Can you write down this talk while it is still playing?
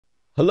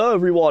Hello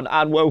everyone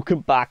and welcome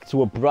back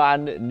to a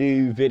brand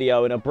new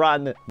video and a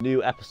brand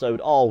new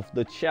episode of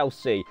the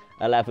Chelsea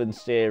 11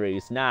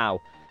 series. Now,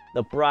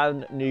 the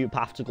brand new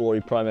Path to Glory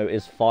promo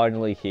is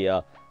finally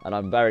here and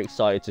I'm very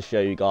excited to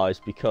show you guys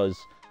because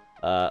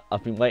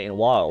I've been waiting a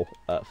while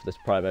for this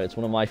promo. It's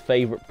one of my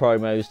favourite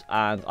promos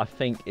and I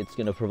think it's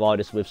going to provide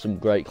us with some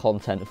great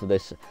content for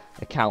this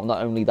account.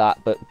 Not only that,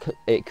 but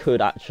it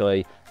could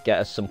actually get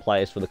us some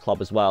players for the club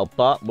as well.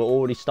 But we're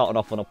already starting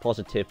off on a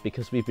positive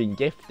because we've been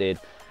gifted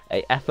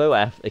a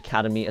FOF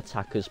Academy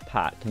Attackers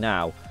pack.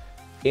 Now,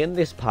 in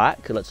this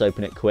pack, let's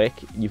open it quick,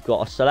 you've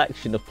got a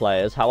selection of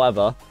players.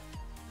 However,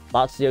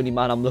 that's the only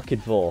man I'm looking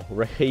for,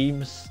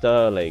 Raheem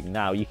Sterling.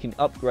 Now, you can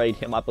upgrade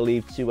him, I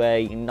believe, to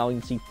a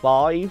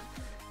 95,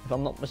 if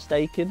I'm not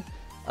mistaken.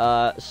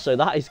 So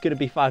that is going to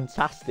be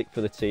fantastic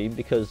for the team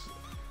because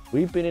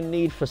we've been in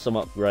need for some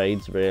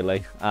upgrades,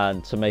 really,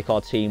 and to make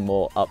our team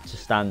more up to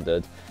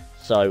standard.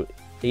 So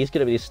he's going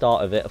to be the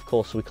start of it. Of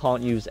course, we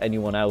can't use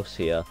anyone else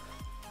here.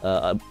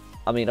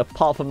 I mean,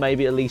 apart from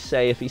maybe at least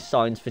say if he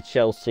signs for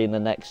Chelsea in the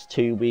next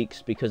 2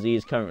 weeks because he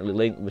is currently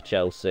linked with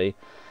Chelsea.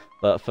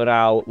 But for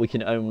now, we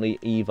can only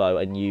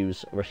Evo and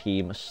use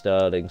Raheem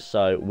Sterling.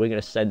 So we're going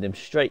to send him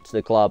straight to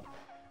the club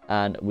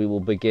and we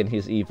will begin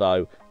his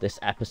Evo this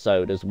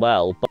episode as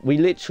well. But we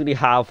literally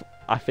have,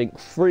 I think,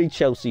 3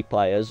 Chelsea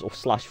players or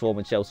 /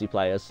 former Chelsea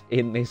players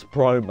in this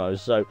promo.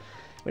 So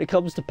when it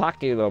comes to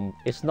packing them,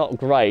 it's not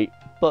great.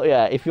 But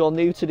yeah, if you're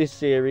new to this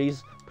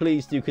series,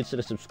 please do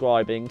consider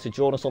subscribing to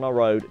join us on our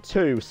road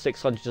to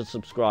 600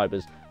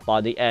 subscribers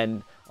by the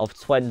end of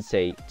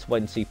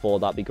 2024.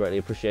 That'd be greatly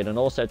appreciated. And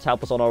also to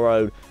help us on our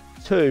road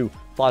to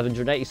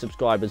 580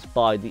 subscribers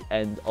by the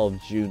end of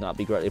June. That'd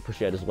be greatly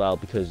appreciated as well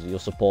because your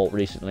support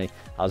recently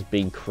has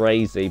been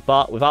crazy.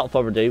 But without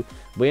further ado,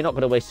 we're not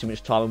going to waste too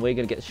much time and we're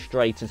going to get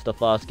straight into the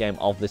first game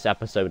of this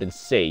episode and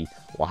see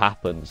what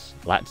happens.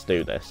 Let's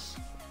do this.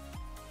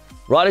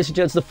 Right, ladies and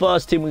gents, the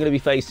first team we're going to be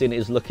facing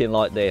is looking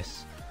like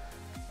this.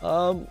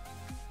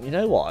 You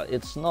know what?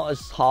 It's not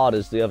as hard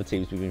as the other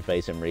teams we've been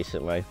facing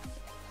recently.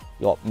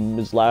 You got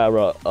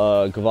Muslera,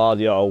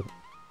 Gvardiol.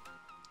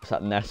 Is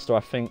that Nesta, I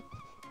think?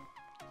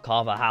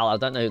 Carvajal, I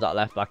don't know who that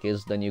left back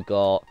is. Then you've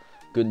got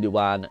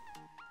Gundogan,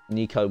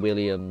 Nico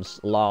Williams,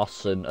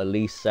 Larson,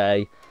 Elise.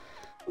 I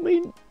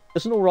mean,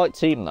 it's an alright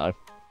team though.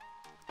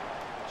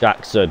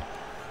 Jackson,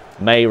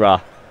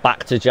 Mayra,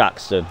 back to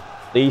Jackson.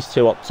 These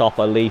two up top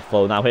are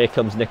lethal. Now here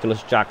comes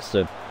Nicholas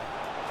Jackson.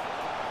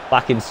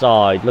 Back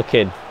inside,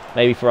 looking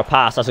maybe for a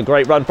pass. That's a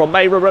great run from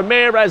Mayra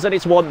Ramirez, and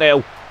it's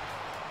 1-0.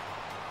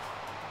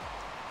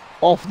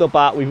 Off the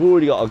bat, we've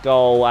already got a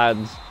goal,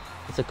 and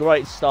it's a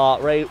great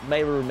start.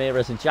 Mayra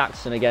Ramirez and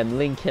Jackson again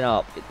linking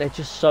up. They're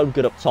just so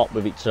good up top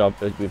with each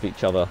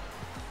other.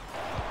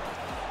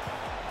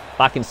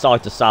 Back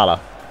inside to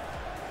Salah.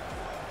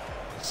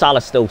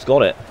 Salah still's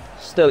got it.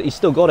 He's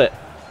still got it.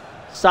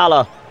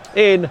 Salah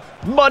in.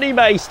 Money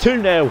Mace,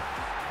 2-0.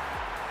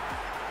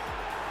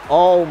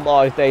 Oh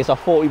my days, I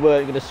thought we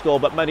weren't going to score,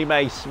 but Money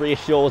Mace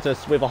reassures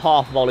us with a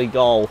half-volley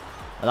goal.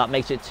 And that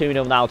makes it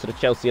 2-0 now to the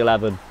Chelsea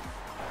 11.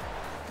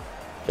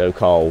 Joe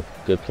Cole,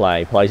 good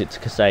play. Plays it to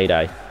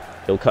Casade.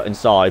 He'll cut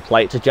inside,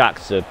 play it to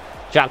Jackson.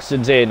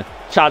 Jackson's in.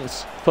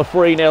 Chance for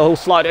 3-0. He'll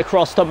slide it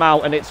across to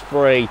Mount and it's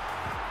free.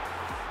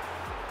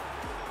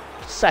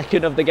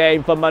 Second of the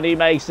game for Money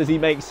Mace as he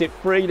makes it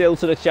 3-0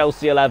 to the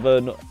Chelsea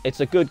 11.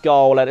 It's a good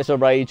goal and it's a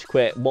rage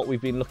quit. What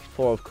we've been looking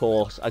for, of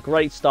course. A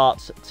great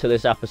start to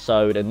this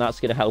episode and that's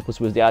going to help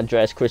us with the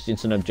Andreas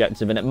Christensen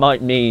objective. And it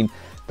might mean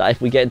that if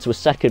we get into a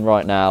second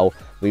right now,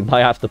 we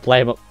might have to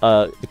play him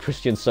the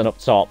Christensen up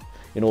top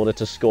in order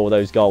to score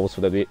those goals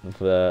for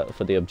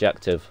the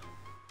objective.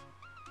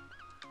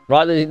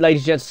 Right,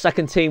 ladies and gents,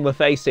 second team we're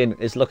facing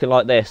is looking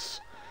like this.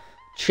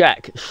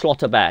 Czech,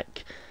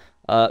 Schlotterbeck,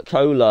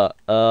 Kola,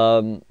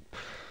 I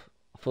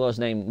forgot his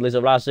name,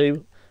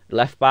 Lizarazu,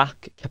 left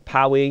back,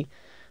 Kapawi,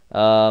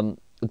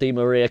 Di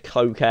Maria,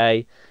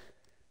 Koke,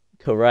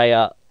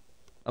 Correa.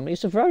 I mean,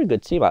 it's a very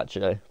good team,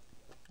 actually.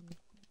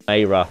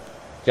 Mayra,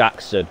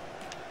 Jackson,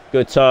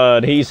 good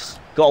turn. He's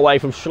got away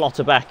from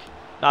Schlotterbeck.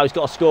 Now he's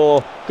got to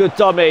score. Good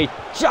dummy.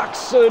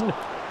 Jackson.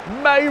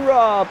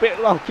 Mayra. A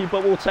bit lucky,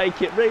 but we'll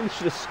take it. Really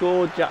should have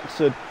scored,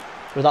 Jackson,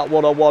 with that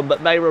one-on-one.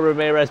 But Mayra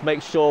Ramirez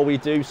makes sure we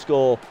do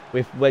score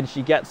when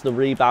she gets the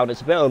rebound.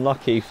 It's a bit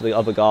unlucky for the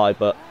other guy,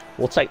 but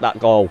we'll take that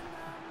goal.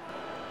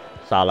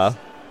 Salah.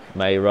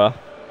 Mayra.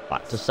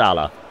 Back to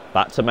Salah.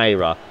 Back to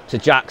Mayra. To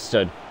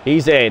Jackson.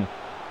 He's in.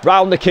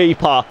 Round the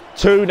keeper.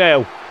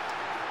 2-0.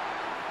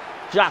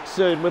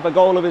 Jackson with a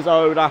goal of his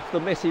own after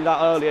missing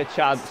that earlier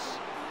chance.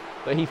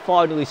 But he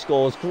finally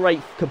scores.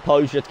 Great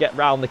composure to get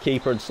round the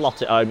keeper and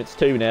slot it home. It's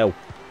 2-0.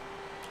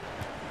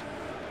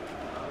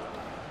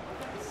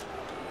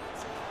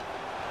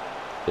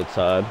 Good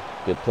turn.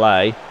 Good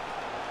play.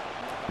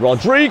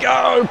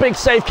 Rodrigo! Big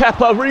save,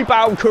 Kepa.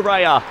 Rebound,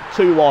 Correa.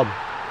 2-1.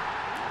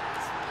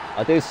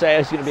 I did say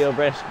it's going to be a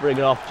risk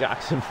bringing off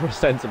Jackson for a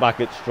centre-back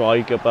at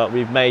striker, but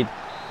they made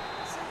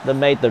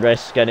the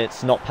risk and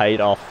it's not paid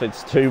off.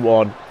 It's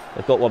 2-1.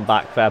 They've got one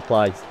back. Fair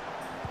play.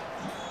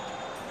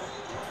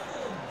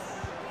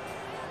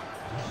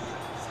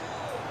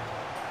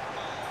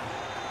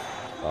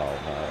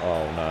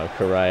 Oh no,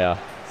 Correa.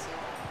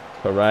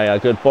 Correa,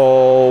 good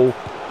ball.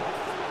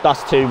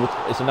 That's 2.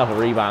 It's another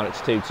rebound.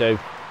 It's 2-2.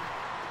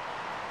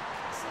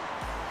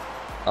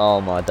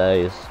 Oh my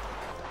days.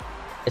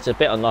 It's a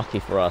bit unlucky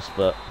for us,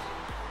 but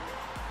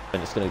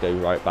it's going to go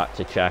right back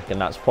to Czech,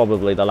 and that's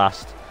probably the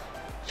last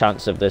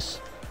chance of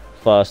this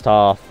first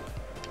half.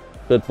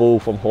 Good ball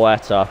from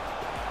Huerta.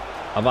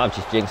 I might have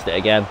just jinxed it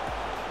again.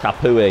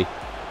 Tapui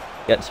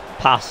gets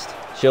past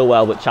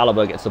Chilwell, but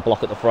Chalobah gets the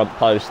block at the front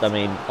post. I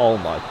mean, oh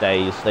my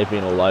days, they've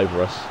been all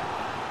over us.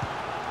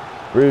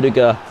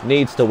 Rudiger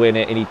needs to win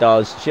it, and he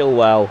does.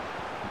 Chilwell,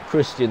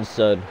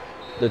 Christensen,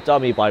 the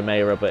dummy by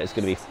Meira, but it's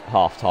going to be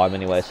half time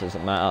anyway, so it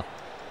doesn't matter.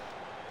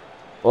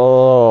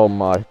 Oh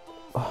my.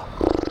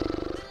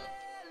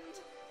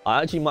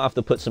 I actually might have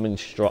to put some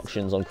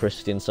instructions on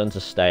Christensen to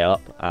stay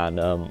up and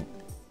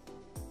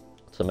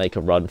to make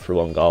a run through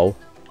on goal.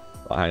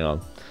 But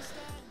hang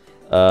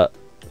on.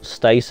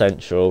 Stay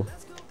central,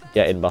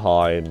 get in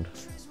behind,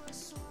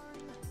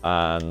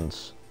 and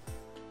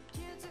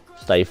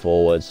stay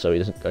forward so he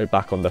doesn't go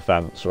back on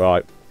defence,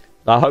 right?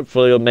 Now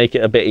hopefully it'll make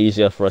it a bit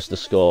easier for us to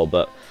score,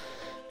 but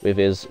with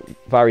his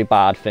very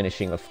bad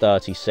finishing of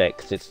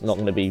 36, it's not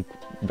going to be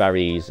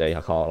very easy,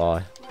 I can't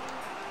lie.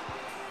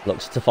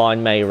 Looks to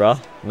find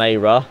Meira.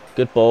 Meira,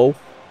 good ball.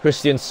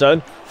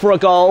 Christensen for a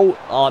goal.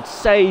 Oh, it's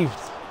saved.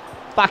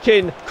 Back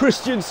in.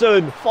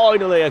 Christensen,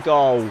 finally a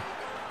goal.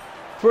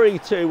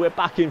 3-2, we're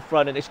back in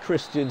front, and it's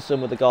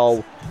Christensen with the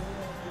goal.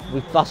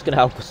 That's going to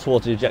help us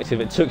towards the objective.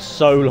 It took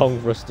so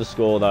long for us to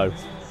score, though.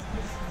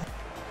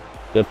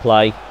 Good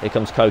play. Here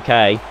comes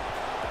Koke.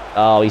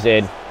 Oh, he's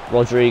in.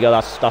 Rodrigo,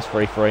 that's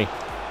free.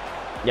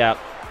 Yeah.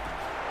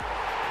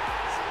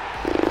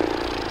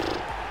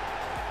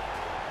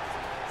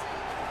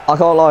 I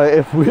can't lie,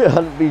 if we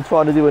hadn't been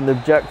trying to do an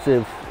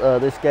objective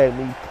this game,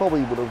 we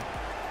probably would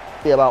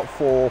have been about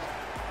 4.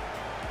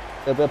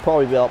 We'll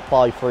probably be up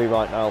by 3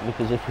 right now,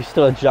 because if we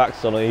still had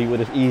Jackson, he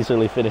would have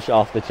easily finished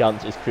off the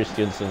chances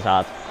Christensen's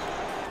had.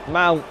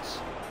 Mount,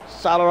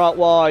 Salah out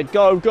wide,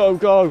 go, go,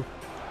 go.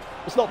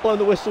 It's not blown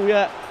the whistle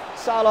yet.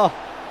 Salah.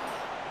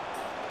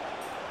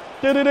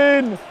 Get it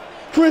in.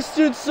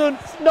 Christensen,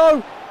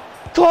 no.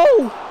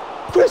 Goal.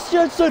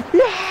 Christensen,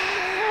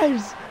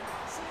 yes.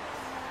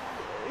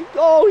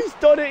 Oh, he's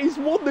done it. He's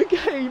won the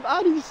game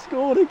and he's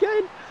scored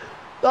again.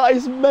 That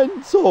is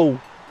mental.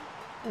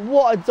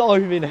 What a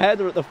diving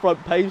header at the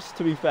front post,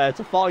 to be fair,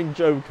 to find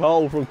Joe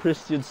Cole from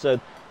Christensen.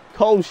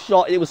 Cole's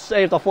shot, it was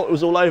saved. I thought it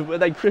was all over, but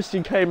then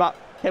Christian came out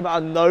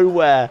of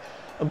nowhere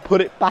and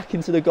put it back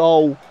into the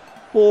goal.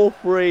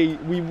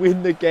 4-3, we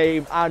win the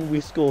game and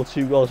we score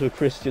 2 goals with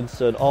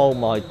Christensen. Oh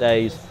my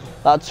days.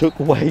 That took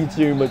way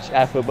too much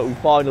effort, but we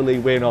finally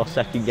win our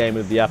second game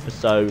of the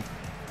episode,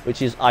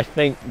 which is, I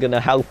think, going to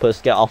help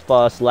us get our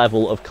first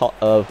level of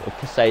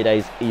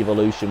Casade's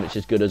evolution, which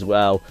is good as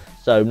well.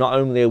 So not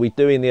only are we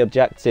doing the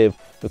objective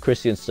for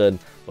Christensen,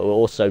 but we're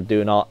also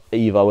doing our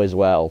Evo as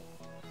well.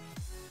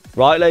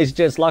 Right, ladies and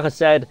gents, like I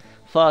said,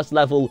 first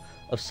level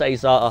of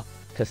Cesar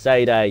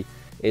Casade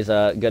is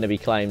going to be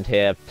claimed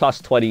here. Plus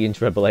 20 in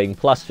dribbling,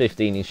 plus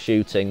 15 in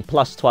shooting,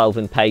 plus 12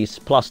 in pace,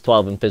 plus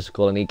 12 in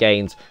physical, and he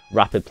gains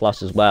rapid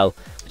plus as well,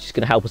 which is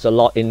going to help us a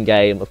lot in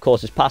game. Of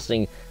course, his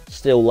passing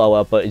still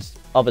lower, but his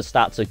other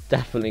stats are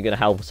definitely going to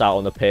help us out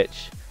on the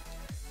pitch.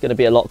 Going to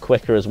be a lot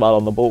quicker as well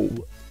on the ball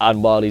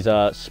and while he's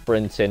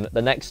sprinting.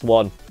 The next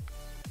one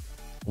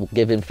will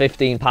give him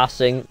 15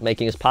 passing,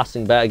 making his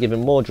passing better, give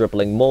him more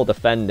dribbling, more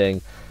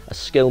defending, a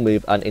skill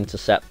move, and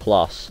intercept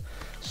plus.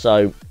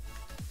 So,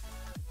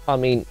 I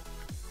mean,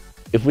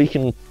 if we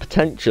can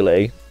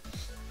potentially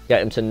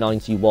get him to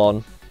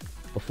 91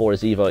 before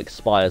his Evo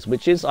expires,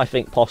 which is, I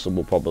think,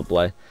 possible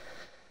probably,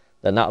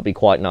 then that would be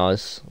quite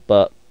nice.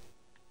 But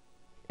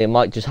it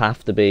might just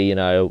have to be, you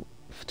know,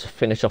 to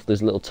finish off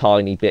this little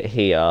tiny bit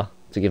here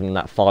to give him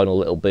that final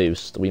little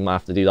boost. We might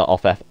have to do that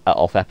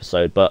off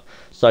episode. But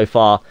so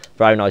far,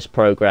 very nice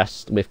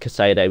progress with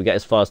Casade. We get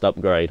his first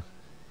upgrade.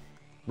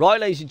 Right,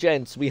 ladies and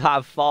gents, we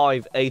have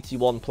 5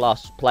 81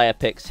 plus player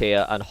picks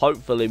here, and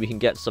hopefully we can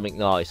get something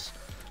nice.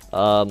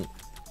 I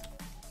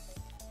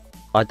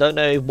don't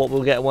know what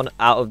we'll get one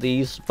out of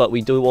these, but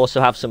we do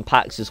also have some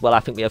packs as well. I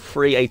think we have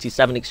 3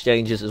 87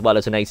 exchanges as well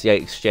as an 88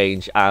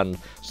 exchange and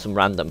some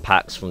random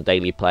packs from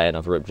daily play and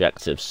other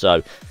objectives.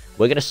 So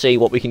we're going to see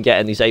what we can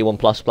get in these A1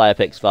 plus player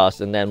picks first,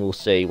 and then we'll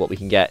see what we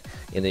can get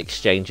in the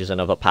exchanges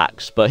and other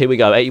packs. But here we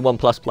go, 81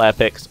 plus player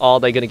picks. Are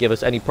they going to give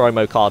us any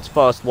promo cards?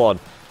 First one,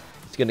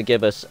 it's going to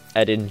give us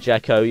Edin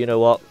Dzeko. You know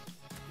what?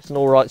 It's an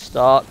alright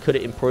start. Could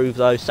it improve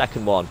though?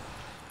 Second one.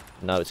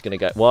 No, it's going to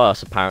get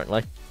worse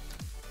apparently.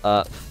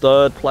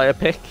 Third player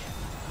pick.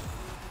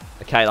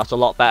 Okay, that's a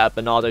lot better.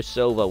 Bernardo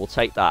Silva, we'll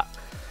take that.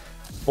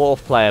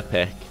 Fourth player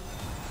pick.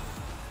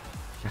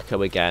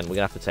 Dzeko again. We're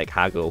going to have to take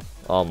Hagel.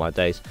 Oh my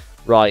days.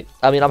 Right,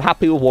 I mean, I'm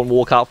happy with one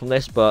walkout from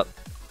this, but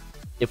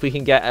if we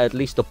can get at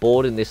least a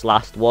board in this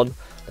last one,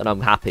 then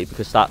I'm happy,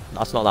 because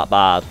that's not that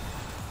bad.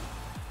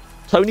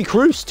 Tony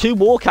Kroos, 2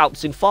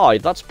 walkouts in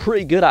 5. That's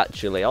pretty good,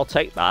 actually. I'll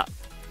take that.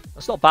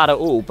 That's not bad at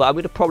all, but I'm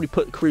going to probably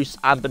put Cruz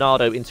and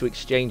Bernardo into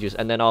exchanges,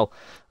 and then I'll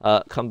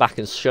come back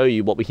and show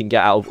you what we can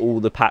get out of all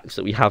the packs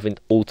that we have in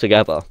all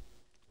together.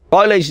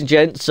 Right, ladies and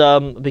gents,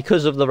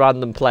 because of the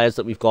random players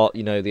that we've got,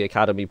 you know, the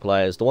academy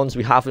players, the ones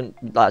we haven't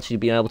actually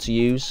been able to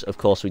use, of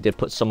course, we did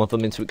put some of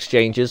them into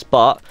exchanges,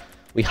 but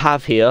we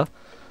have here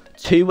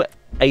 2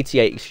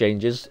 88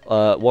 exchanges.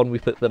 One we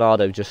put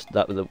Bernardo, just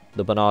that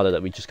the Bernardo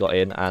that we just got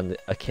in, and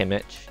a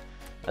Kimmich.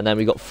 And then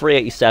we got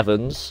 3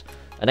 87s,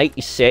 an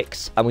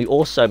 86, and we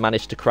also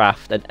managed to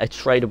craft a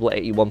tradable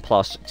 81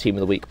 plus Team of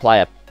the Week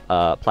player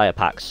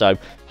pack. So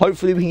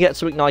hopefully we can get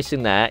something nice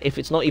in there. If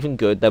it's not even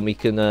good, then we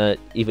can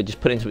either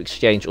just put it into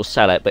exchange or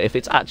sell it. But if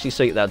it's actually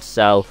something that'd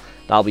sell,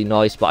 that'll be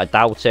nice, but I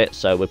doubt it.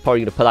 So we're probably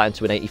going to put that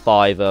into an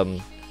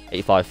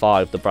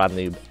 85.5, the brand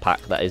new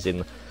pack that is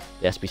in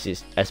the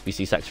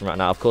SBC section right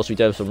now. Of course, we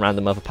do have some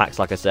random other packs,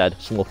 like I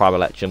said, small prime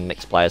election,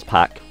 mixed players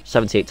pack,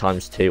 78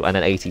 times 2, and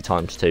then 80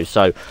 times 2.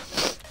 So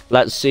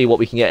let's see what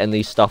we can get in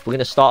these stuff. We're going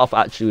to start off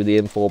actually with the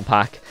inform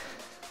pack.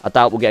 I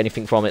doubt we'll get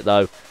anything from it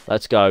though.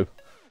 Let's go.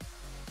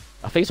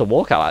 I think it's a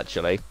walkout,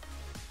 actually. It's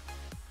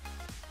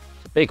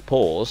a big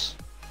pause.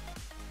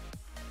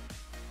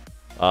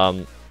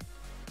 The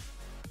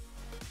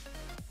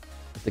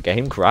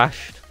game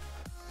crashed.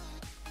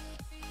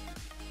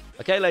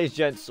 Okay, ladies and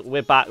gents,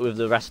 we're back with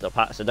the rest of the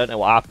packs. I don't know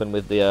what happened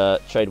with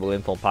the tradable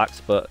inform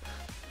packs, but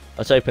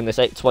let's open this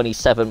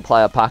 827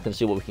 player pack and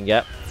see what we can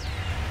get.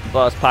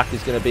 First pack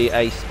is going to be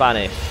a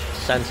Spanish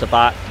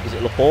centre-back. Is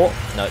it Laporte?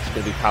 No, it's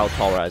going to be Pau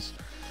Torres.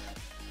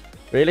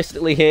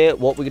 Realistically here,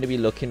 what we're going to be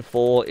looking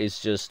for is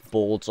just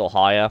boards or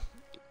higher,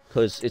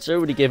 because it's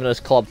already given us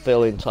club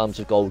fill in terms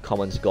of gold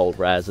commons, gold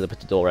rares, and the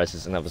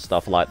Libertadores and other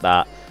stuff like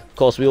that. Of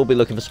course, we will be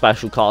looking for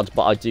special cards,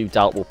 but I do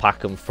doubt we'll pack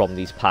them from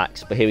these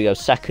packs. But here we go,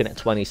 second at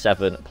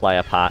 27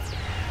 player pack.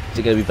 Is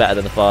it going to be better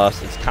than the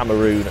first? It's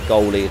Cameroon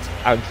goalie, it's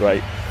Andre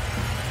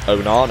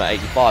Onana,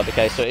 85.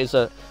 Okay, so it is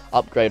an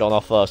upgrade on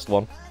our first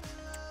one.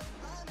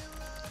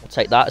 We'll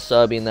take that,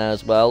 Serbian there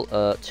as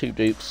well. 2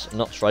 dupes,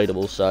 not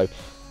tradable, so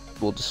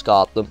we'll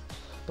discard them.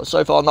 But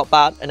so far, not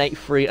bad. An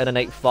 83 and an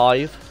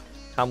 85.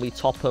 Can we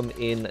top them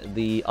in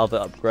the other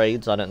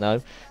upgrades? I don't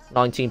know.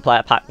 19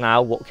 player pack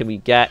now. What can we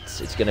get?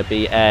 It's going to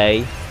be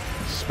a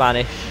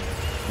Spanish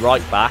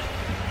right back.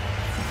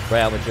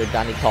 Real Madrid,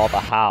 Dani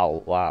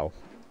Carvajal. Wow.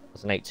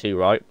 That's an 82,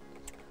 right?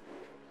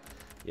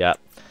 Yeah.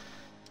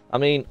 I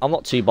mean, I'm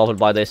not too bothered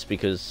by this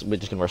because we're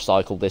just going to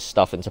recycle this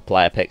stuff into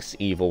player picks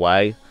either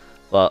way.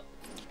 But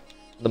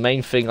the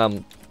main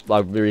thing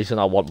the reason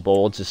I want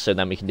boards is so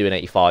then we can do an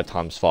 85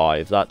 times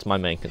 5. That's my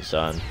main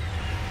concern.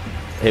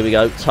 Here we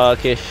go.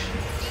 Turkish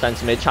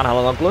centre mid,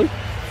 Çalhanoğlu.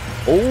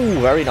 Oh,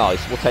 very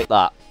nice. We'll take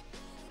that.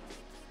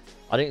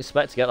 I didn't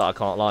expect to get that, I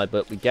can't lie,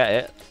 but we get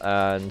it.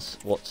 And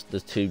what's the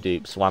 2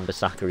 dupes?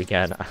 Wan-Bissaka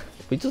again. I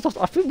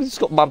think we just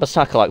got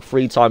Wan-Bissaka like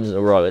 3 times in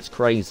a row. It's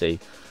crazy.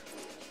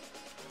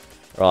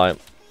 Right.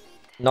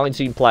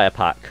 19 player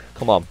pack.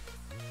 Come on.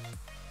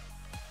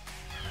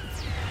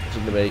 What's it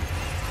going to be?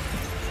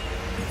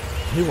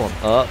 Who on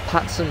earth?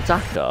 Patson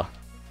Daka?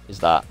 Is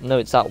that? No,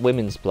 it's that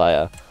women's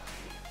player.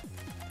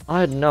 I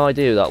had no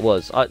idea who that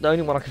was. The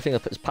only one I can think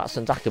of is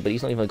Patson Daka, but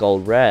he's not even a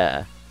gold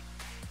rare.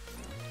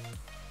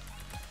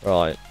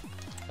 Right.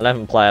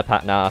 11 player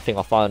pack now. I think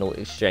our final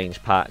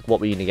exchange pack. What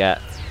we're going to get?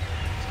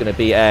 It's going to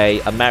be a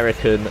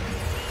American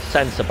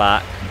centre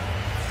back.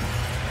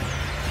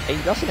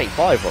 That's an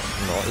 85,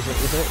 not?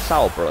 Isn't it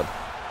Salbrun?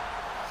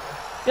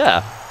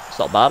 Yeah, it's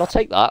not bad. I'll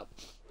take that.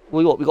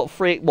 We got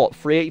 3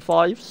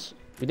 85s.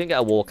 We didn't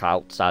get a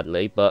walkout,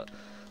 sadly, but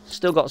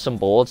still got some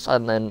boards,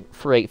 and then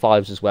 3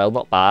 85s as well.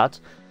 Not bad.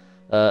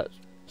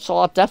 So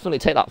I'll definitely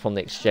take that from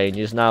the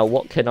exchanges. Now,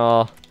 what can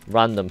our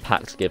random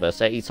packs give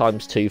us? 80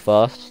 times 2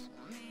 first.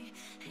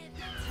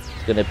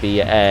 It's going to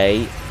be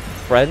a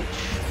French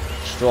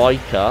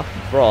striker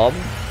from...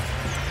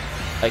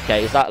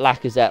 Okay, is that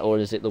Lacazette or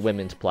is it the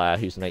women's player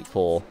who's an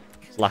 84?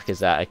 It's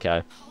Lacazette,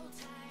 okay.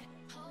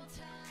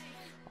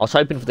 I was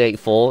hoping for the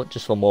 84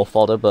 just for more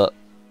fodder, but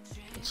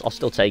I'll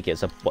still take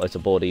it. It's a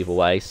board either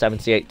way.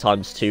 78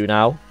 times 2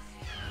 now.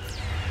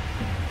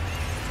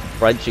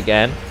 French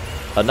again.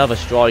 Another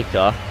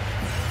striker.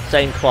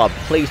 Same club.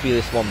 Please be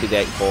this one, be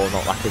the 84,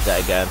 not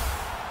Lacazette again.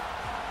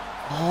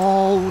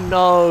 Oh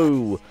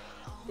no!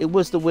 It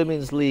was the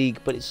Women's League,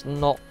 but it's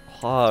not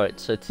her.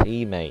 It's her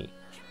teammate.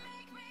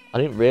 I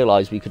didn't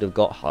realise we could have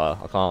got her.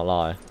 I can't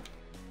lie.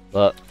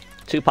 But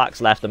 2 packs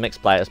left. A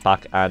mixed players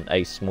pack and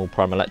a small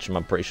prime electrum,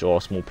 I'm pretty sure.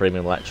 A small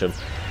premium electrum.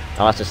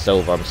 Now that's a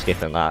silver. I'm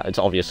skipping that. It's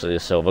obviously a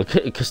silver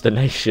because the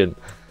nation.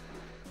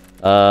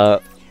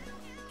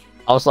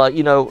 I was like,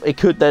 you know,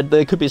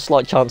 there could be a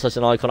slight chance as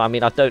an icon. I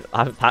mean, I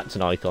haven't packed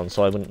an icon,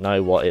 so I wouldn't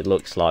know what it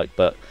looks like.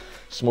 But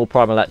small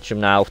prime electrum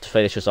now to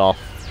finish us off.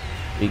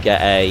 We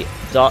get a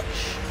Dutch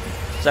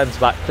centre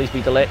back. Please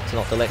be Delict,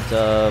 not Delict.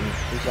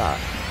 Who's that?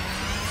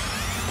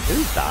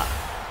 Who's that?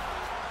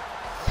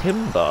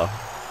 Timber.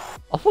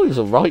 I thought he was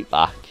a right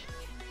back.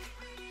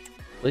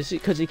 Is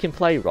it because he can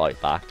play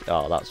right back?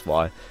 Oh, that's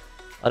why.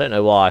 I don't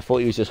know why. I thought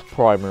he was just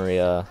primary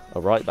a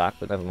right back,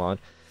 but never mind.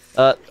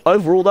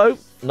 Overall, though,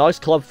 nice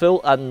club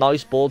fill and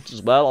nice boards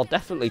as well. I'll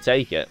definitely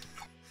take it.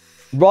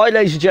 Right,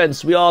 ladies and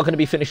gents, we are going to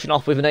be finishing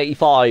off with an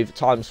 85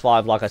 times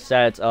 5, like I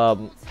said.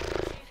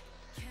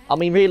 I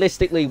mean,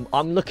 realistically,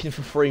 I'm looking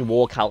for 3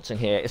 walkouts in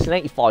here. It's an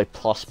 85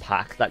 plus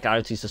pack that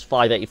guarantees us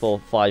 584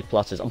 5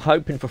 pluses. I'm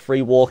hoping for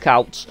 3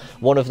 walkouts.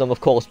 One of them,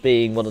 of course,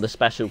 being one of the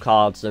special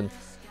cards, and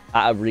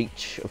at a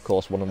reach, of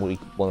course, one of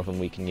them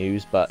we can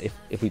use. But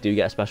if we do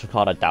get a special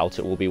card, I doubt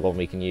it will be one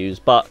we can use.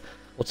 But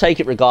we'll take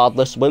it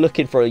regardless. We're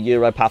looking for a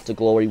Euro Path to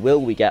Glory.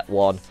 Will we get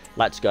one?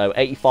 Let's go.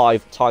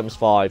 85 times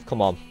 5.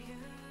 Come on.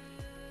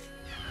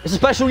 It's a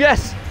special,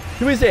 yes!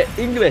 Who is it?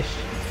 English.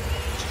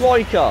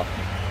 Striker.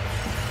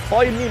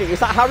 Bayern Munich, is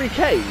that Harry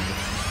Kane?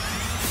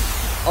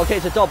 Okay,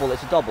 it's a double,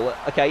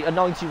 Okay, a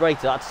 90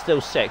 rated, that's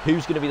still sick.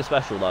 Who's going to be the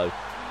special, though?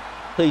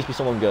 Please be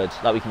someone good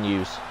that we can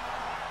use.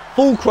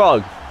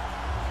 Fulkrug!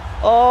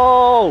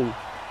 Oh!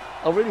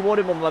 I really want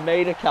him on my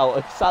main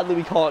account. Sadly,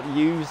 we can't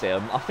use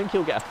him. I think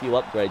he'll get a few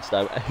upgrades,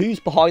 though.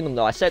 Who's behind them,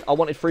 though? I said I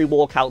wanted 3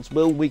 walkouts.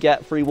 Will we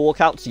get 3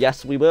 walkouts?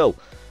 Yes, we will.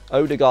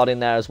 Odegaard in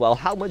there as well.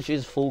 How much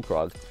is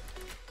Fulkrug?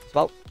 It's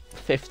about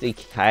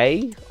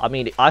 50k. I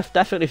mean, I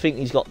definitely think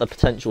he's got the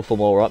potential for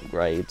more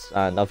upgrades,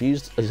 and I've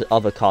used his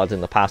other cards in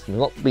the past and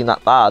not been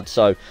that bad,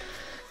 so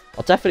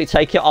I'll definitely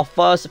take it. Our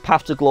first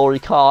Path to Glory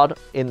card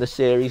in the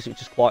series,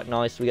 which is quite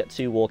nice. We get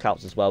 2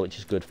 walkouts as well, which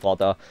is good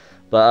fodder,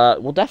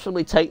 but we'll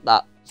definitely take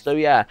that. So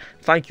yeah,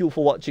 thank you all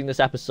for watching this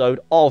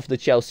episode of the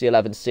Chelsea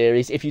 11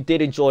 series. If you did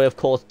enjoy, of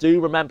course, do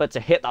remember to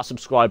hit that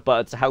subscribe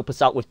button to help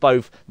us out with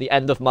both the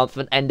end of month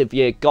and end of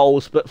year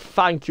goals. But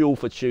thank you all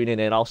for tuning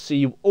in. I'll see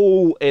you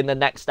all in the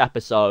next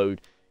episode.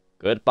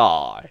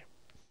 Goodbye.